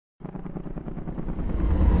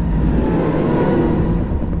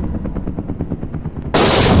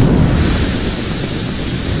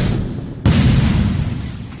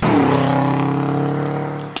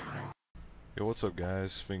What's up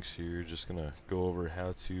guys, Sphinx here, just gonna go over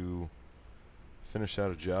how to finish out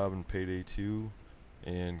a job in Payday 2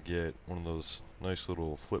 and get one of those nice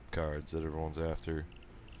little flip cards that everyone's after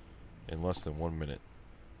in less than 1 minute.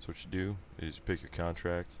 So what you do is you pick your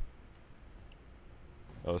contract.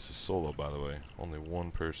 Oh, this is solo by the way, only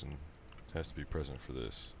one person has to be present for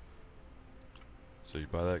this. So you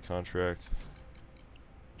buy that contract,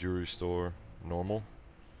 jewelry store, normal.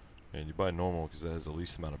 And you buy normal because that has the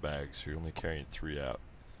least amount of bags, so you're only carrying 3 out.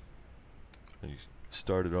 Then you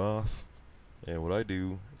start it off, and what I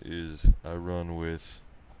do is I run with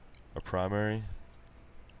a primary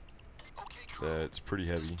that's pretty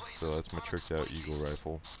heavy, so that's my tricked out eagle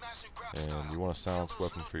rifle. And you want a silenced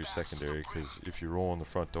weapon for your secondary, because if you roll in the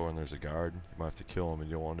front door and there's a guard, you might have to kill him and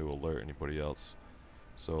you don't want to alert anybody else.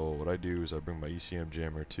 So what I do is I bring my ECM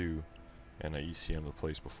jammer too, and I ECM the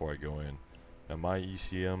place before I go in. Now my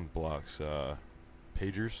ECM blocks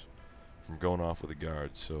pagers from going off with a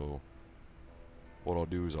guard, so what I'll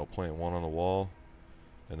do is I'll plant one on the wall,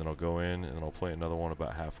 and then I'll go in, and then I'll plant another one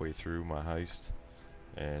about halfway through my heist,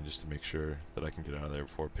 and just to make sure that I can get out of there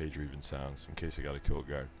before a pager even sounds, in case I gotta kill a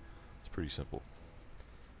guard. It's pretty simple.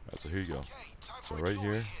 Alright, so here you go. So right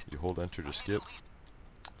here, you hold enter to skip.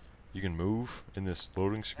 You can move in this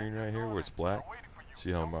loading screen right here where it's black.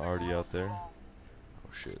 See how I'm already out there?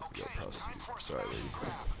 Oh shit, we got a prostitute. Sorry, lady.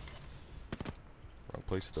 Wrong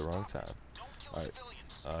place at the wrong time. Alright,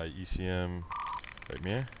 ECM right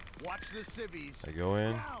here. I go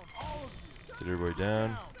in, get everybody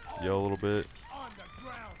down, yell a little bit,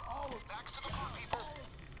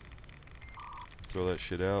 throw that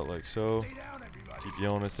shit out like so, keep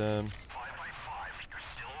yelling at them.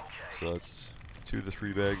 So that's 2 of the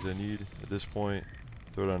 3 bags I need at this point.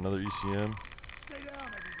 Throw down another ECM,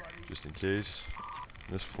 just in case.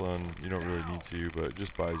 This one, you don't really need to, but it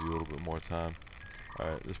just buys you a little bit more time.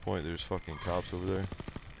 Alright, at this point there's fucking cops over there.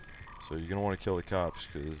 So you're gonna want to kill the cops,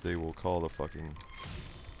 because they will call the fucking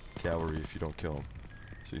cavalry if you don't kill them.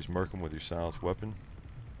 So you just murk them with your silenced weapon.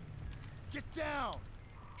 Get down!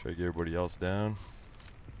 Try to get everybody else down.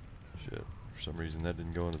 Shit, for some reason that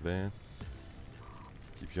didn't go in the van.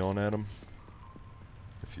 Keep yelling at them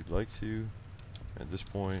if you'd like to. At this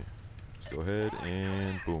point, just go ahead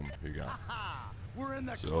and boom, you're gone.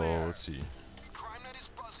 So let's see.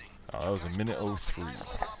 Oh, that was a minute 03.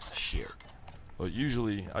 Shit. Well,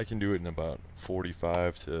 usually I can do it in about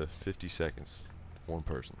 45 to 50 seconds, one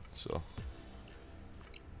person. So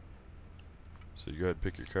you go ahead and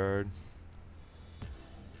pick your card,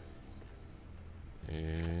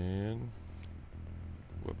 and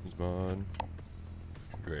weapons mod.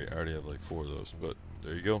 Great, I already have like 4 of those, but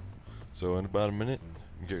there you go. So in about a minute,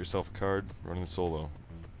 you can get yourself a card running solo,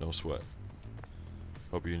 no sweat.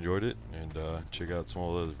 Hope you enjoyed it, and check out some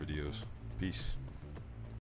of the other videos. Peace.